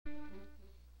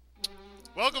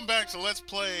Welcome back to Let's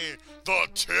Play The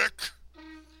Tick.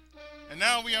 And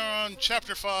now we are on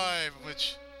Chapter 5,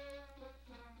 which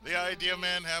the Idea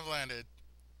Men have landed.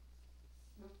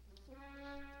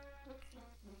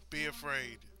 Be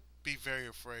afraid. Be very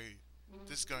afraid.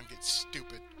 This is gonna get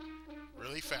stupid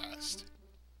really fast.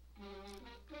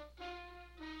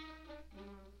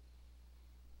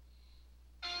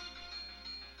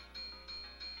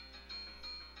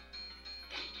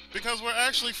 Because we're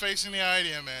actually facing the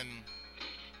Idea Men.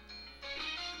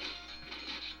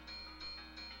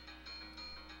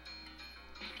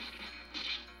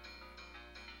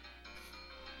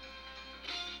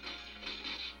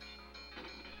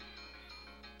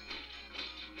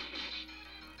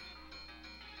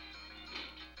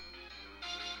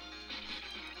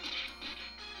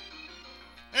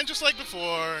 And just like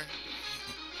before,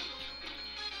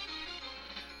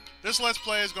 this Let's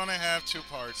Play is going to have two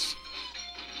parts.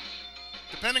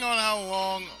 Depending on how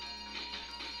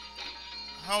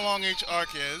long each arc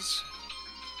is,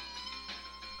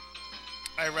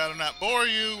 I'd rather not bore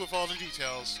you with all the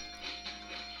details.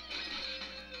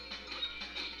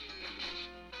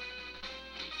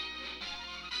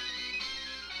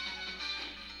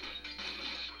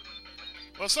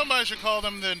 Well, somebody should call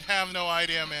them the Have No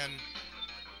Idea Men.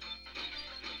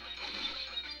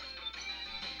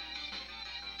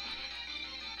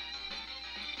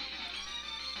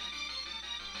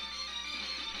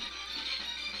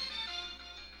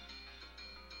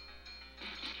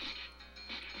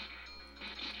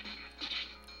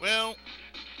 Well,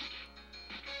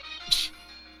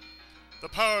 the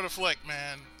power of the flick,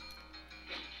 man.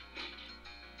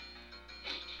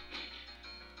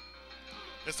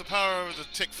 It's the power of the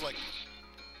tick flick.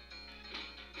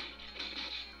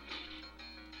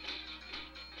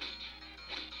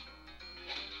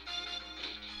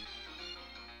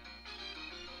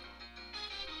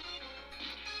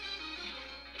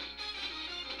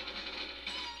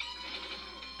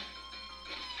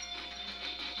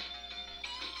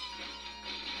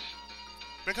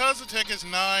 Because the tick is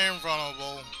nigh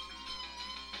invulnerable,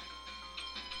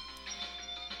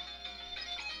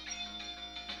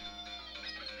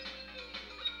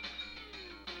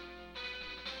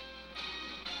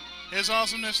 his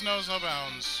awesomeness knows no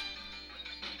bounds.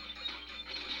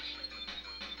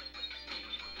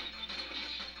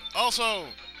 Also,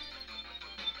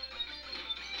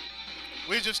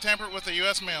 we just tampered with the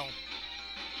U.S. mail,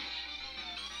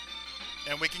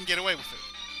 and we can get away with it.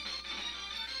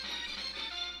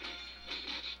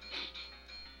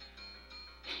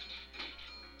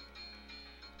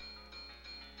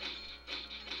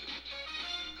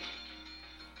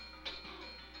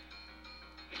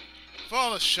 With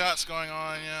all the shots going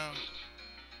on, yeah.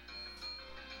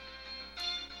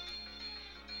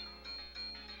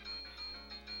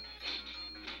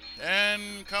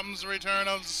 And comes the return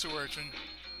of the sewer urchin.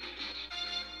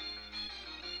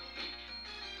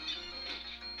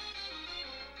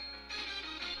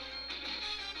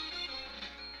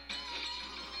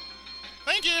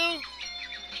 Thank you!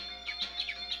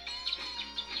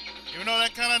 Even though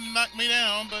that kind of knocked me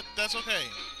down, but that's okay.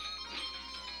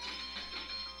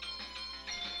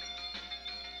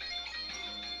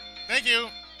 Thank you.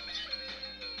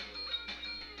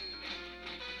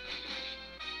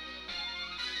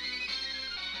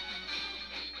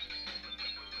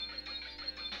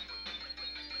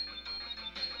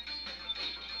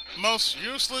 Most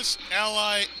useless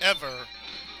ally ever.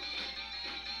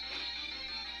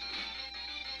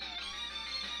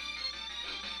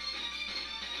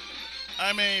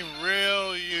 I mean,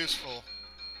 real useful.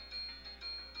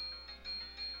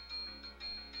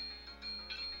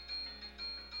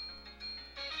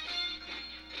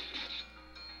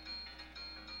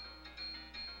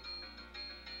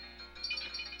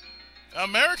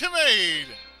 American made!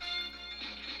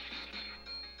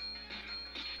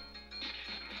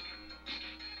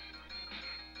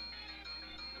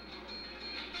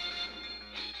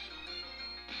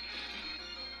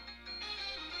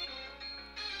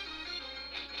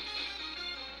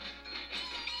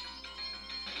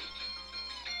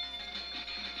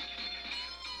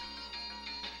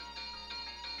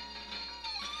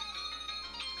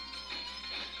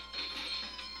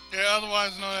 Yeah,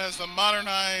 otherwise known as the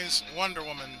modernized Wonder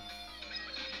Woman.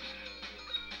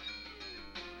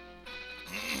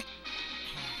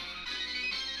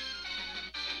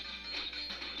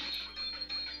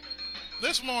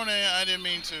 This morning, I didn't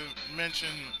mean to mention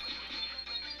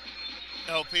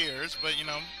LPers, but, you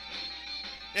know,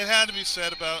 it had to be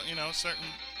said about, you know, certain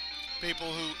people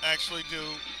who actually do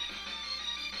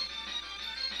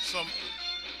some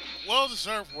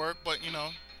well-deserved work, but, you know,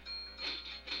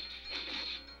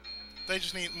 they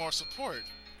just need more support.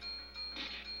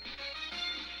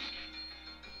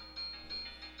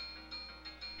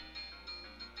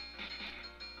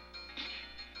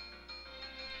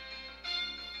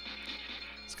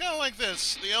 kind of like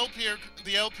this. The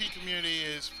LP community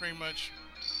is pretty much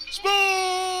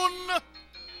spoon.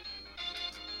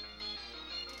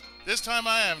 This time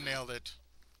I have nailed it.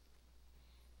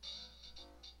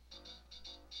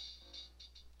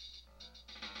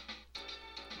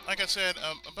 Like I said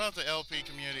about the LP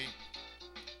community,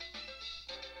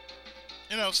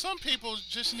 you know, some people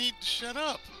just need to shut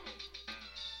up.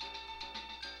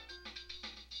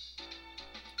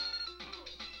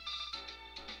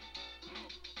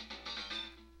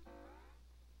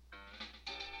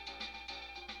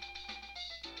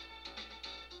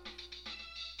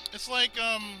 It's like,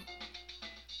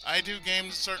 I do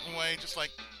games a certain way, just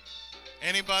like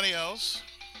anybody else.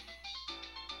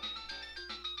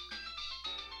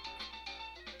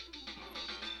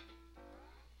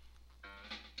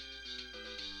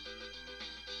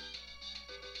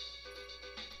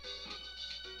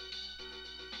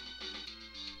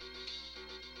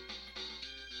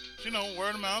 You know,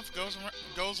 word of mouth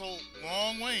goes a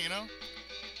long way, you know?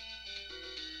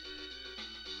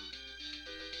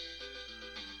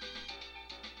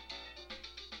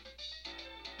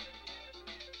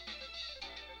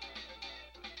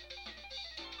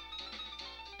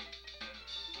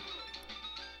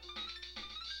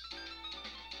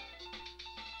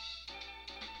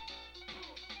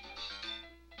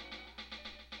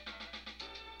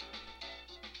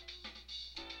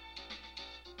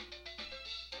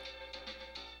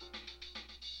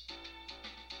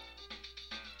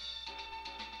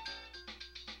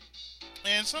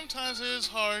 And sometimes it is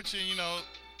hard to, you know,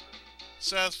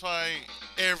 satisfy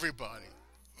everybody.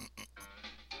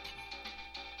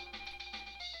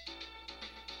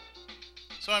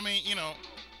 So, I mean, you know,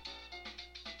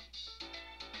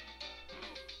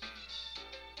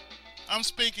 I'm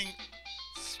speaking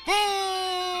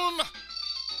spoon.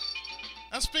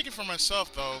 I'm speaking for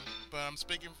myself though, but I'm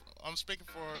speaking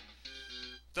for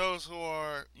those who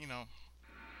are, you know,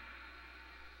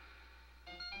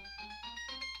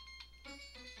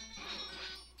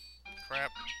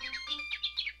 crap.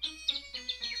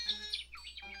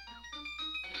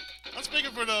 I'm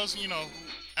speaking for those, you know, who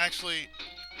actually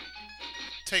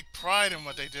take pride in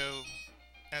what they do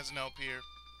as an LPer.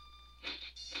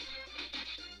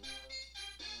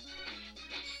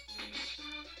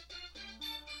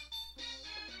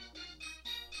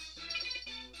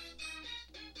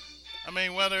 I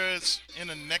mean, whether it's in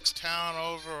the next town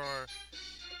over or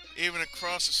even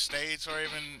across the states or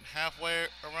even halfway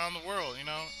around the world, you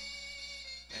know?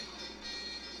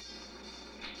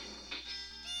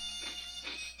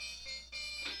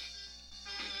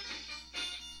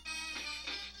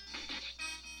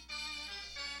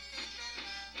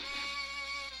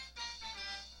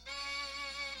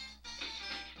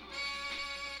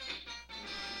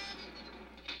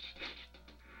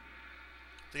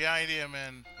 The idea,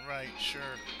 man. Right, sure.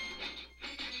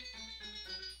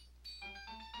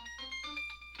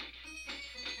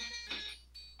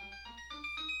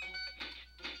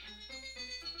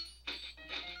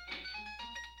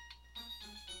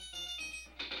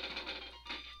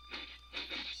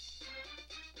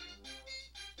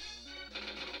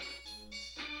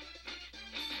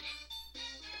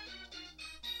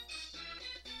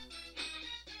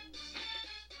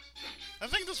 I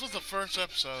think this was the first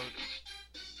episode.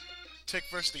 Tick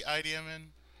versus the idea, man.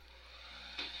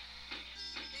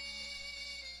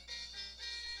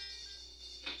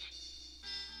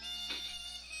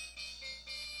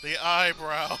 The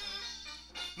eyebrow.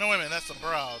 No, wait a minute, that's the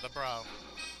brow. The brow.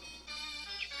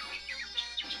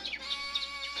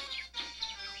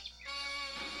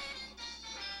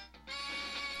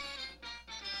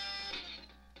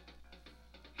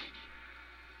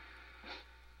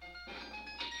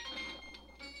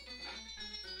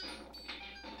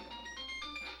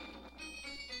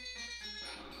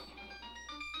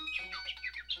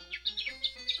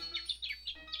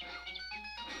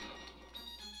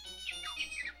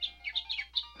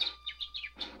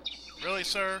 Really,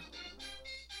 sir?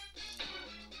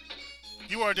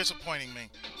 You are disappointing me.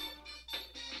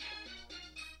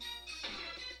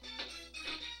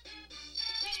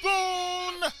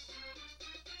 Spoon!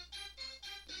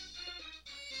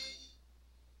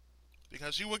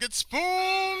 Because you will get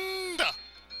spooned!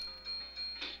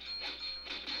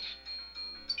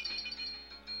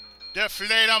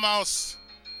 Deflate a mouse!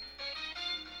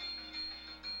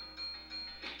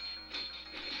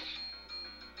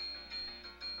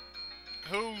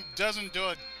 Who doesn't do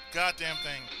a goddamn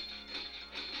thing?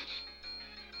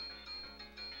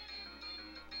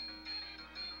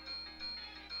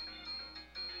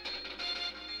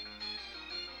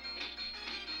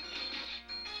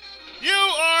 You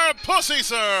are a pussy,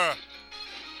 sir!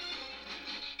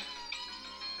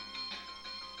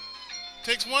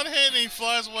 Takes one hit and he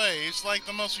flies away. He's like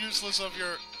the most useless of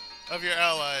your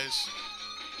allies.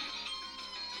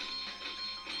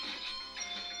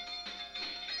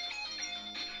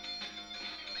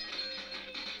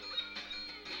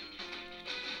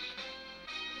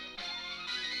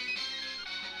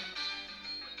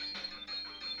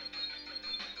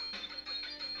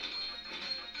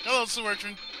 Hello, Sue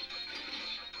Urchin.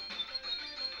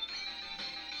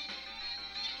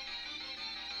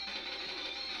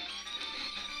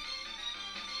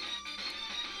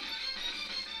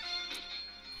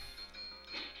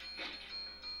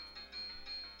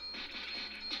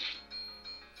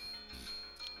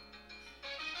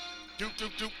 Doop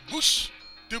doop doop, whoosh!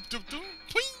 Doop doop doop,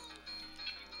 twing!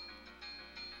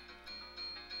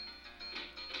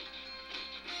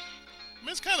 I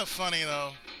mean, it's kind of funny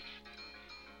though.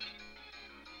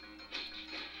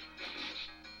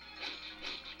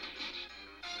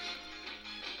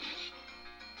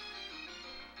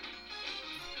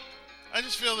 I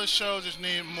just feel this show just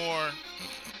needed more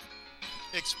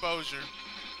exposure.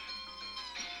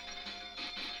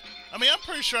 I mean, I'm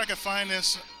pretty sure I could find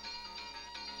this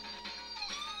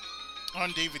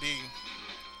on DVD.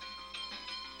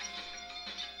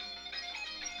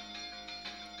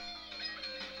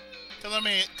 Because, I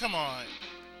mean, come on.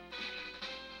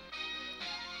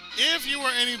 If you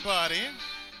were anybody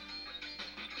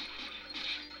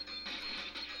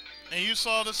and you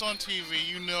saw this on TV,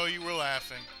 you know you were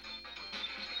laughing.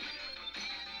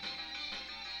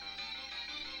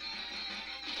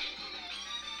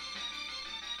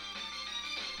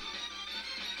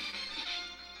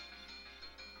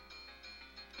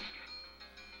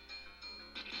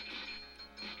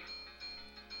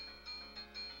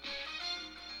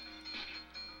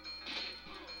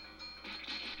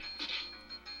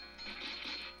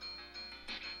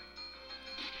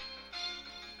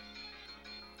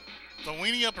 The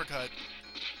weenie uppercut.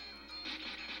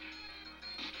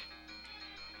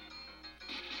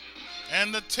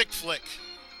 And the tick flick.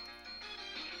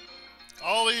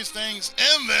 All these things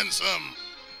and then some.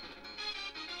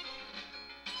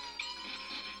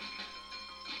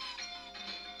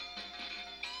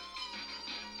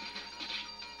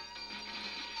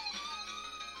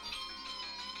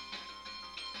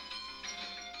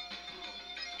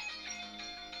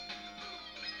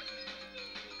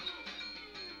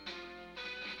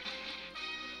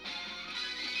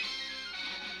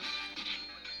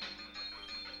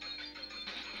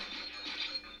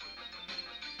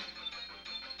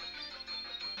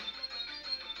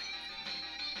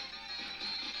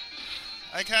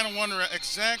 I kind of wonder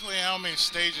exactly how many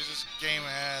stages this game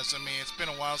has. I mean, it's been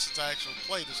a while since I actually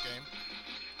played this game.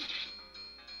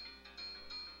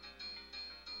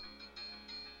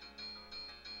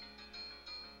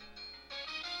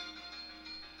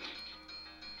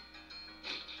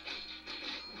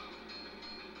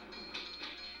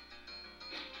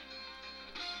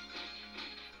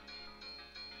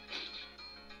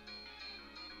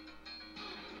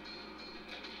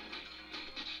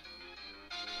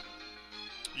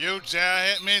 You dare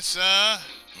hit me, sir?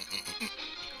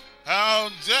 How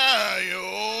dare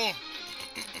you?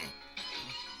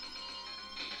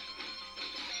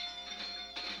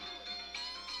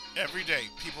 Every day,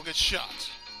 people get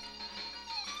shot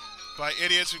by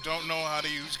idiots who don't know how to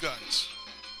use guns.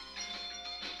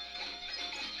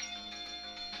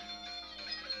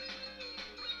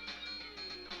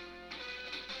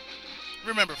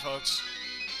 Remember, folks,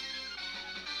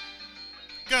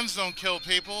 guns don't kill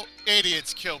people,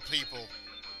 idiots kill people.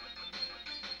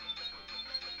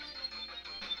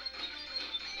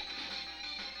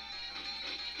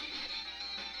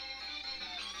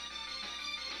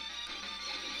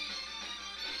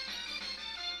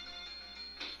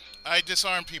 I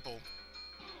disarm people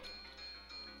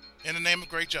in the name of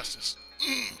great justice.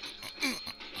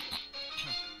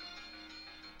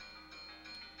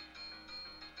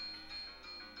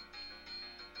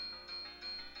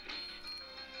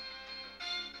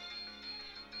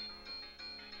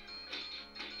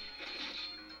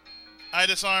 I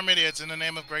disarm idiots in the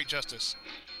name of great justice.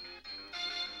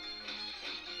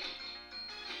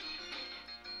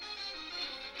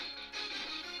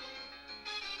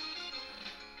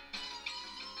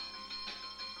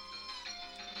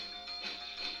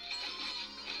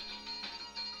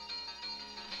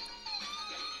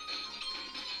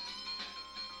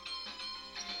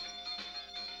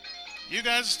 You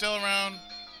guys are still around?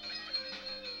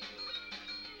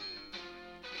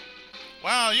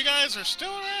 Wow, you guys are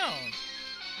still around.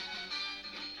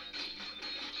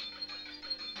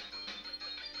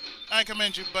 I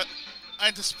commend you, but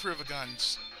I disapprove of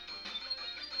guns.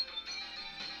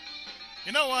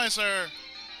 You know why, sir?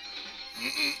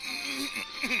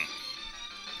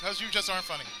 Because you just aren't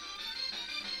funny.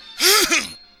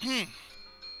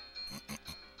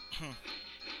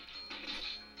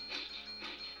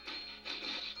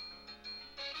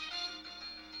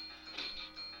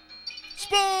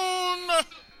 Spoon!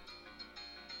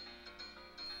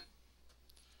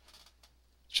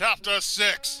 Chapter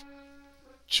 6.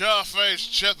 Chaw-Face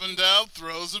Chippendale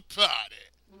throws a party.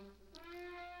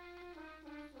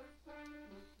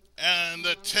 And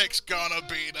the tick's gonna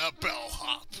be the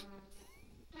bellhop.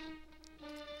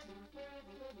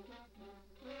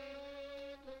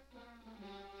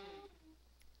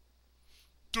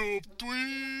 Doop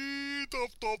tweet, doop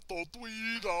doop doop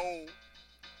tweet oh.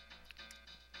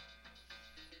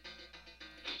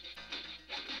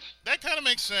 That kind of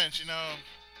makes sense, you know,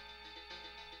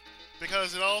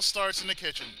 because it all starts in the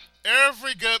kitchen.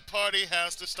 Every good party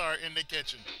has to start in the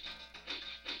kitchen.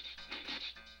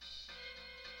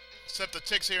 Except the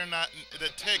tick's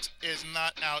is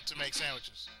not out to make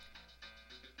sandwiches.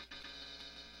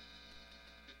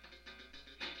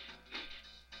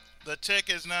 The tick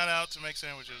is not out to make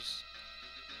sandwiches.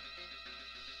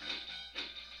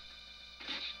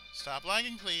 Stop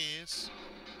lagging, please.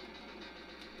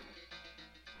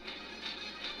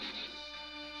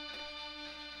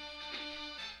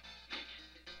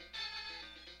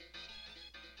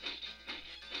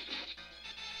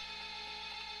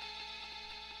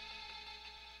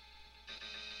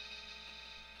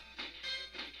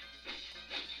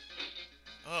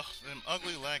 Ugh, them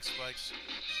ugly lag spikes.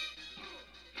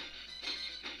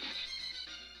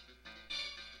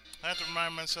 I have to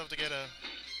remind myself to get a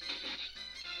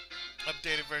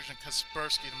updated version of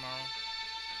Kaspersky tomorrow.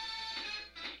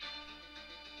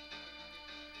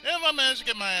 If I manage to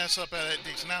get my ass up at a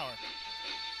decent hour.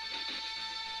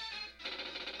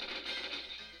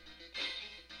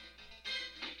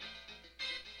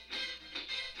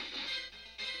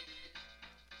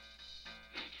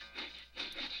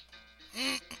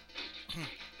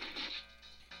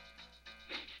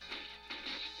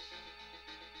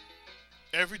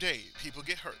 Every day, people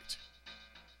get hurt,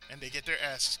 and they get their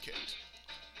asses kicked.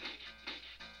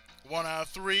 1 out of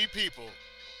 3 people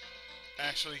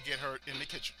actually get hurt in the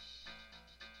kitchen.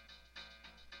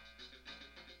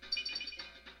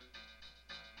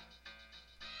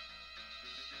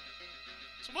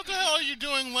 So what the hell are you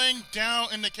doing laying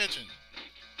down in the kitchen?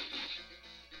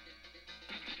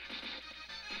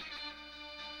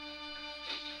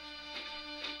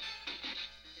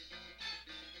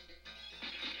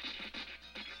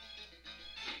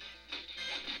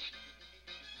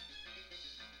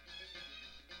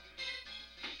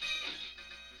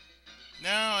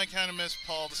 Now I kind of miss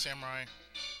Paul the Samurai.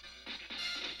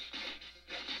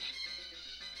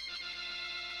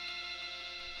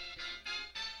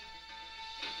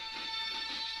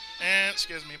 And,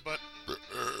 excuse me, but...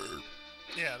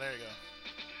 yeah, there you go.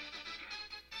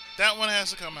 That one has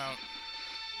to come out.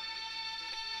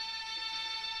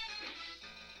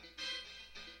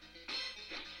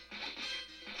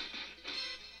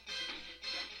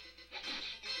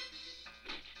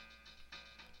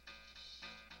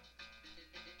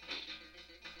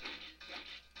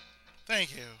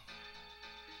 Thank you.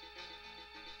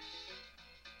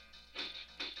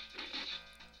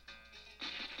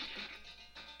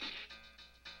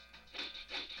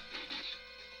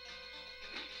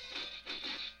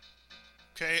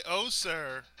 K.O.,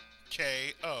 sir.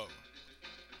 K.O.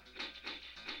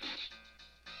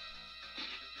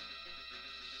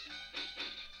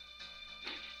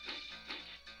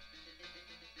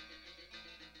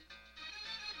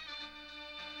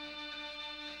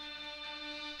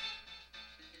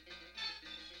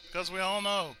 Because we all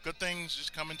know good things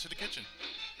just come into the kitchen.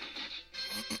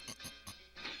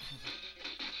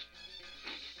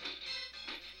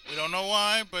 We don't know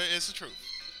why, but it's the truth.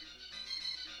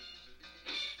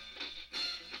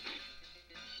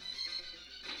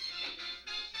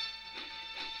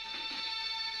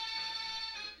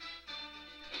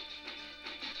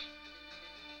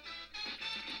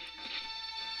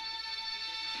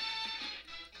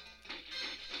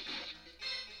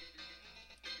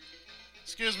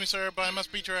 Excuse me, sir, but I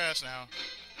must beat your ass now.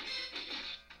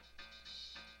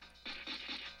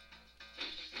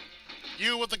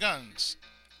 You with the guns.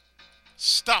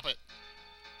 Stop it.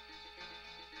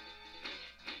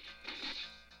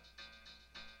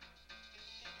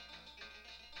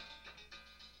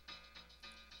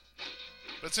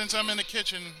 But since I'm in the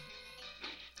kitchen,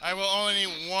 I will only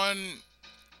need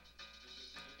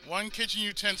one kitchen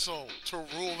utensil to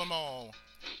rule them all.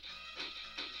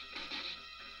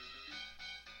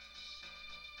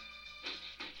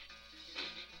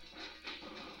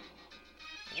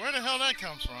 Where the hell that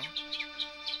comes from?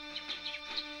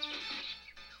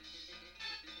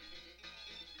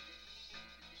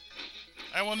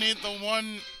 I will need the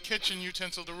one kitchen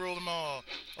utensil to rule them all,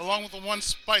 along with the one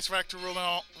spice rack to rule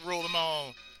them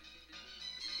all.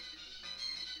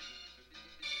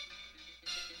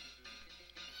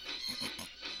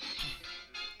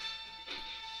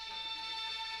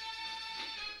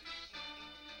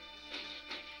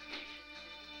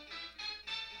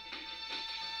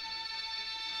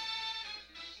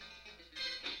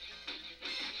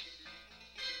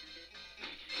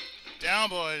 Down,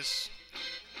 boys.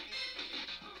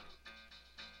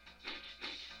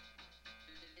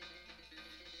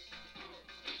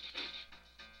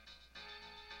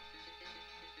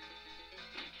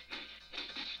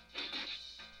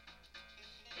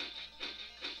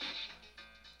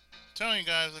 Telling you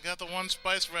guys, I got the one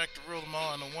spice rack to rule them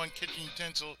all and the one kitchen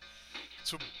utensil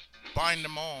to bind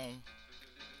them all.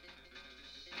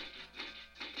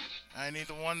 I need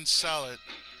the one salad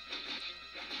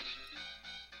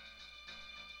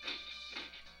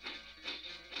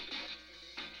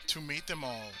to meet them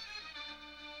all.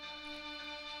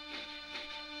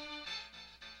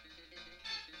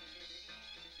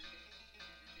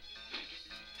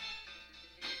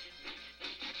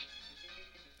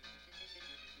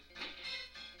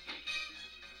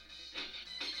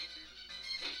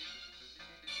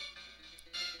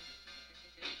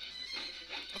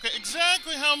 Okay,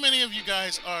 exactly how many of you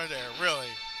guys are there, really?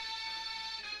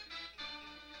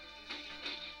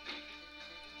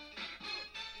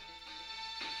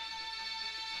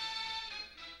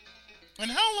 And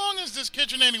how long is this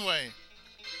kitchen anyway?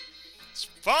 Let's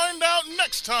find out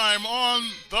next time on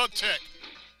The Tick.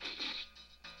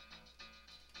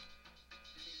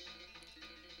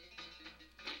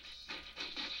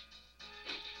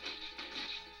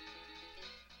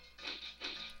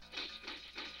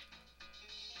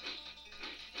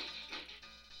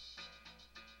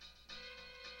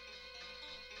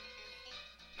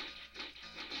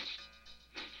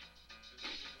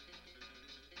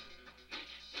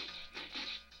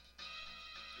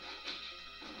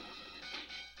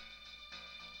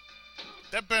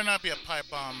 That better not be a pipe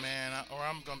bomb, man, or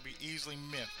I'm gonna be easily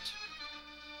miffed.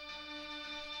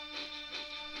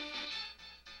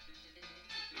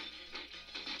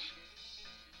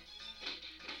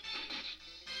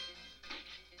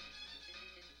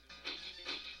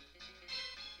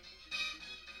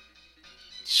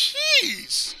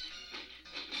 Jeez!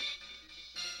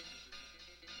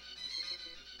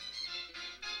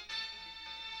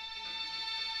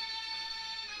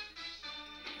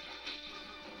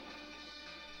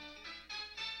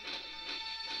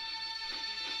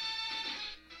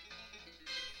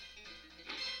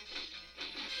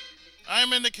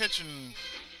 I'm in the kitchen.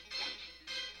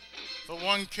 The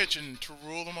one kitchen to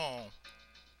rule them all.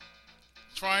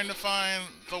 Trying to find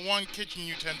the one kitchen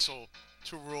utensil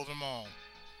to rule them all.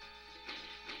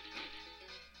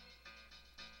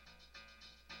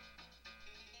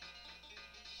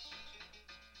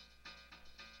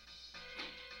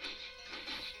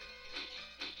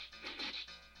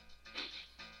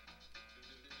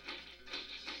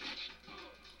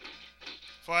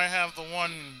 For I have the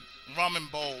one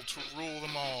ramen bowl to rule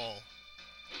them all.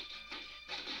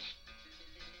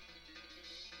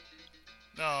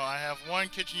 No, I have one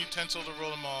kitchen utensil to rule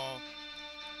them all.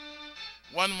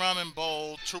 One ramen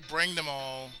bowl to bring them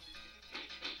all.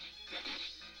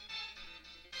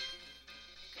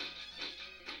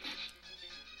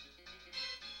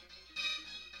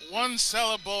 One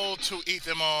salad bowl to eat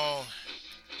them all.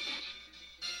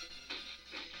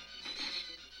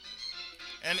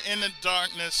 And in the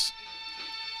darkness,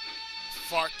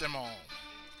 fart them all.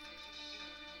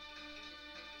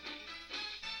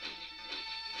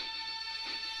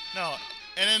 No,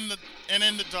 and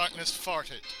in the darkness,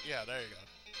 fart it. Yeah, there you go.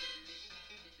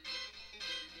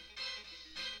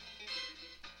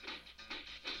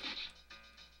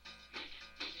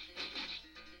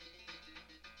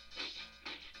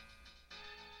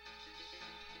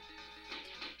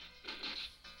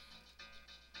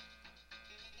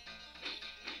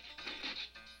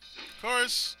 Of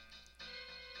course,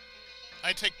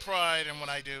 I take pride in what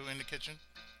I do in the kitchen.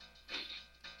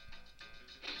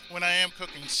 When I am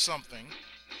cooking something.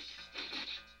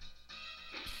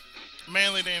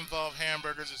 Mainly they involve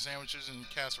hamburgers and sandwiches and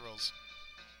casseroles.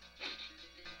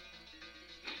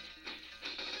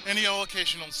 And the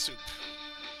occasional soup.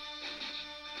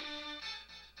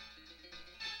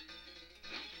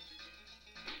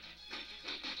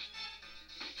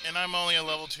 And I'm only a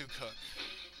level 2 cook.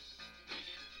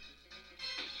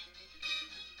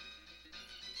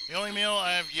 The only meal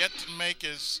I have yet to make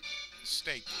is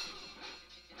steak.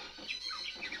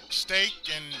 Steak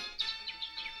and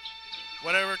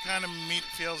whatever kind of meat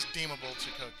feels deemable to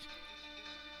cook.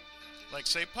 Like,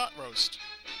 say, pot roast.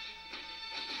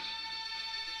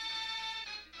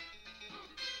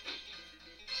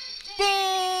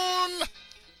 Spoon!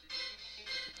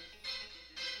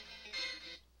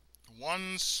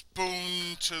 1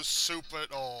 spoon to soup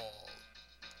it all.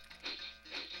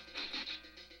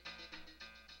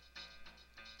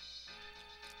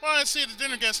 Well, I see the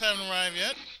dinner guests haven't arrived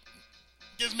yet.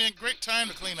 Gives me a great time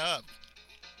to clean up.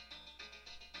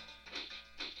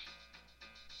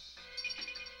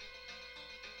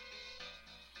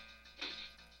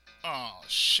 Oh,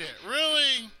 shit,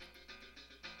 really?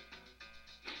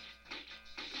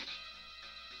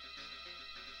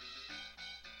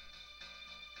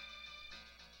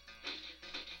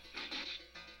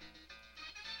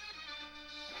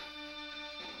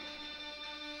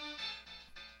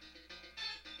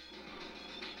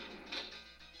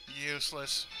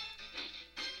 Useless.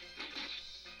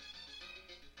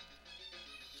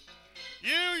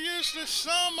 You useless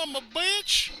son of a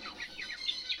bitch!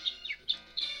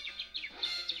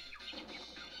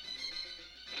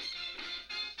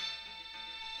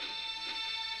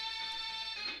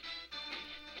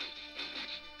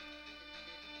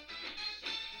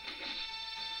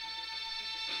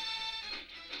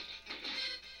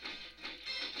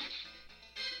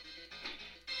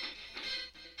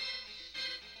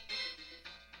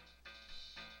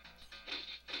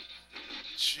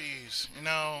 Jeez, you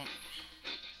know...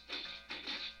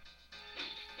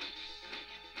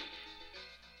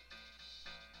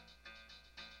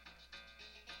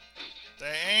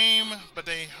 They aim, but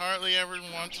they hardly ever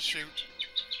want to shoot.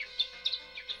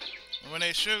 And when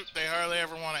they shoot, they hardly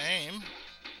ever want to aim.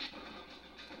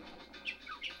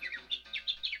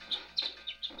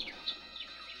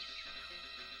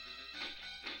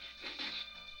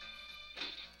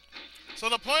 So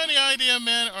the point of the idea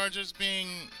men are just being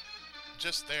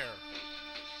just there.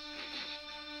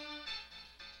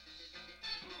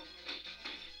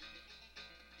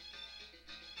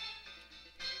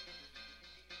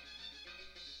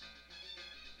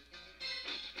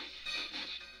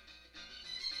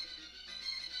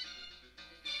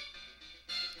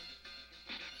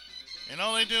 And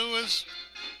all they do is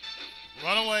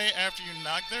run away after you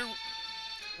knock their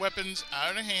weapons out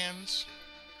of their hands.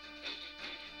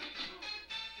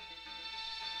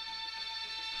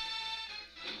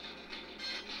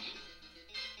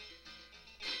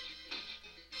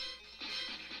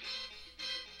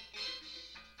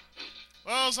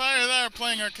 Well, it's either that or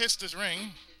playing our Kiss This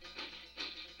Ring.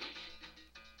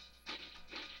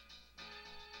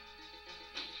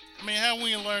 I mean, haven't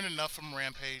we learned enough from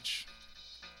Rampage?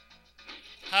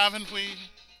 Haven't we?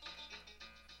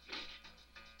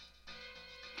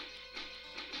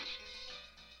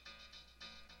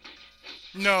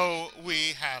 No,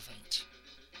 we haven't.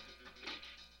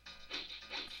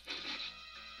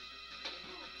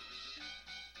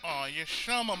 Aw, you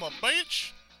son of a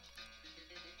bitch!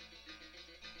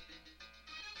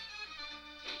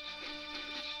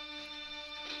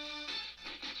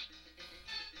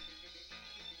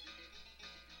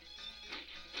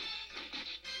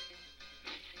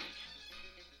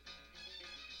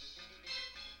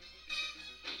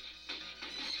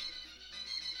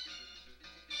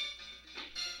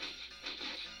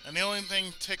 And the only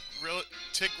thing Tick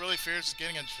really fears is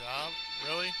getting a job?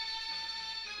 Really?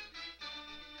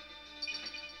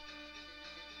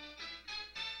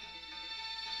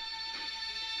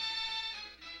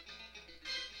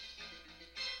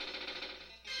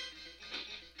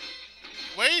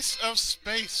 Waste of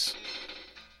space.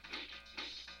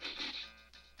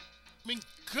 I mean,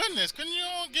 goodness, couldn't you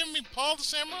all give me Paul the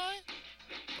Samurai?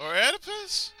 Or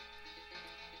Oedipus?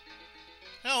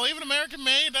 Hell, even American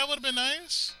Made, that would have been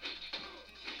nice.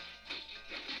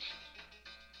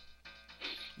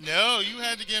 No, you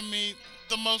had to give me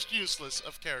the most useless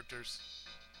of characters.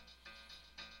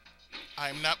 I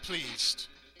am not pleased.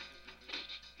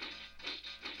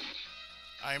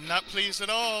 I am not pleased at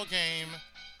all, game.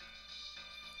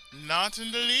 Not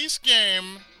in the least,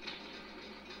 game.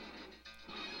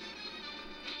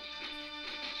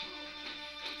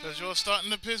 Because you're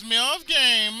starting to piss me off,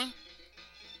 game.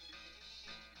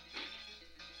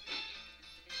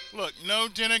 Look, no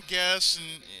dinner guests,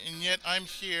 and yet I'm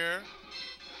here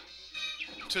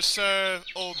to serve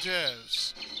hors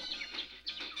d'oeuvres.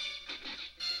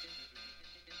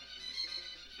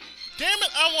 Damn it,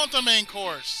 I want the main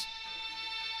course.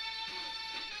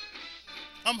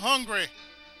 I'm hungry.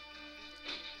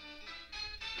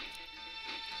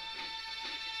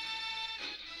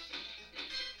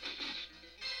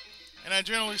 And I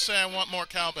generally say I want more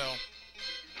cowbell.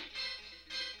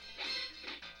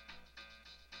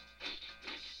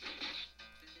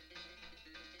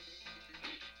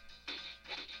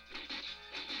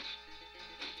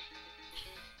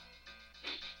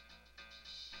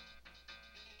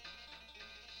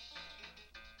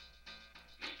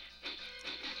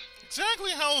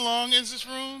 Exactly how long is this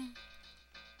room?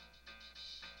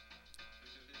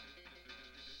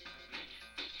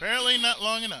 Apparently not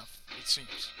long enough, it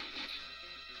seems.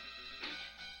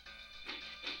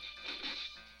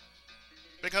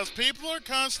 Because people are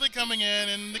constantly coming in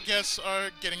and the guests are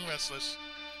getting restless.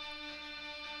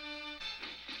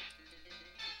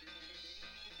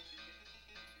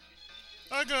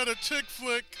 I got a tick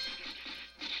flick.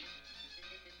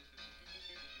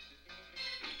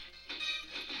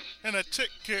 And a tick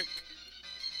kick.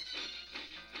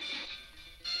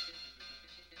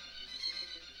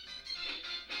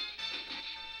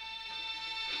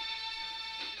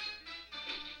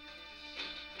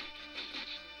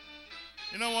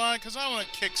 You know why? Because I want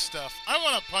to kick stuff. I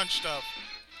want to punch stuff.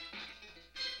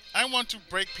 I want to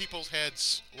break people's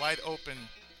heads wide open.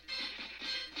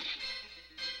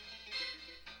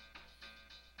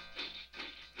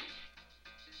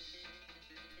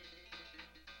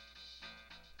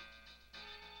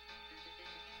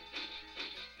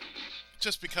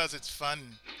 Just because it's fun.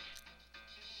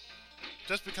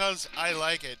 Just because I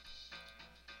like it.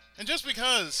 And just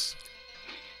because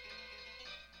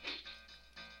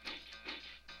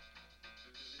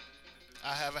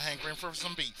I have a hankering for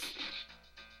some beef.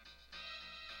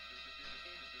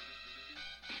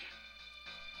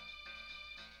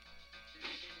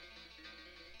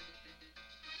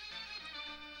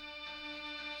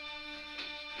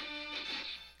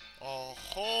 A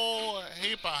whole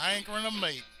heap of hankering of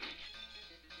meat.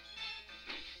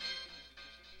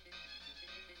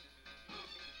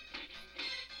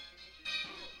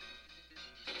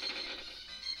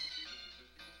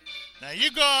 Now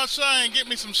you go outside and get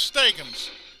me some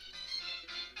steakums.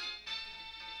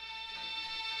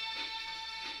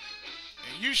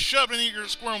 And you shove it in your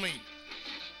squirrel meat.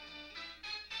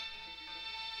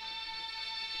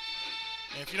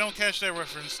 And if you don't catch that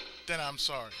reference, then I'm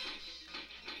sorry.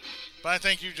 But I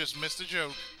think you just missed a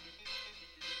joke.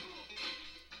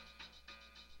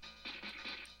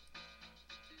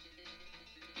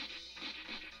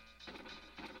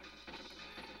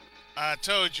 I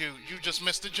told you, you just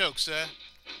missed a joke, sir.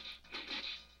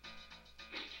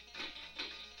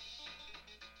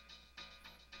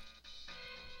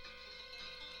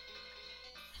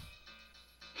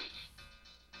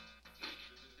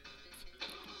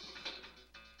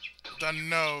 The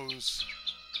nose.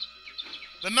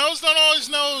 The nose don't always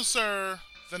knows, sir.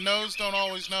 The nose don't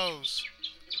always knows.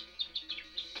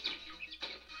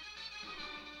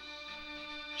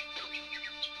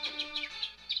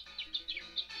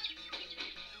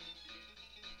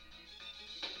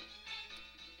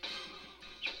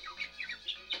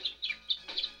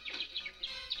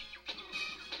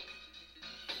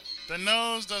 The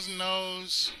nose doesn't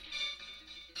knows.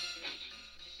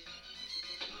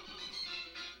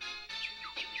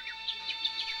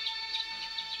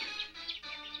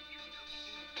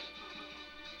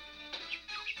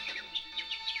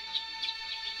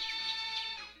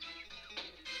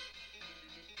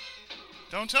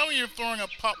 Don't tell me you're throwing a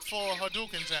pop full of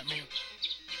Hadoukens at me.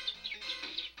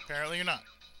 Apparently you're not.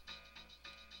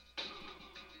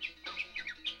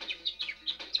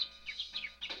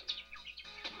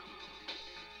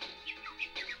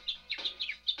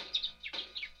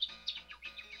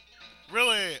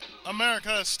 Really,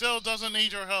 America still doesn't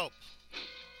need your help.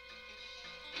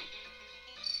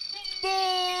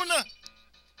 Spoon!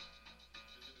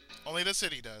 Only the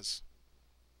city does.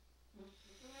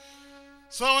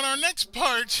 So in our next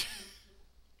part,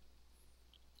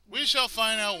 we shall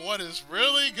find out what is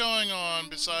really going on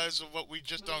besides what we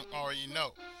just don't already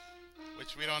know.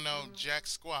 Which we don't know jack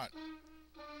squat.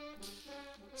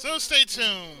 So stay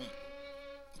tuned.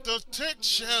 The tick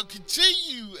shall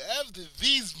continue after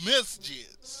these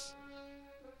messages.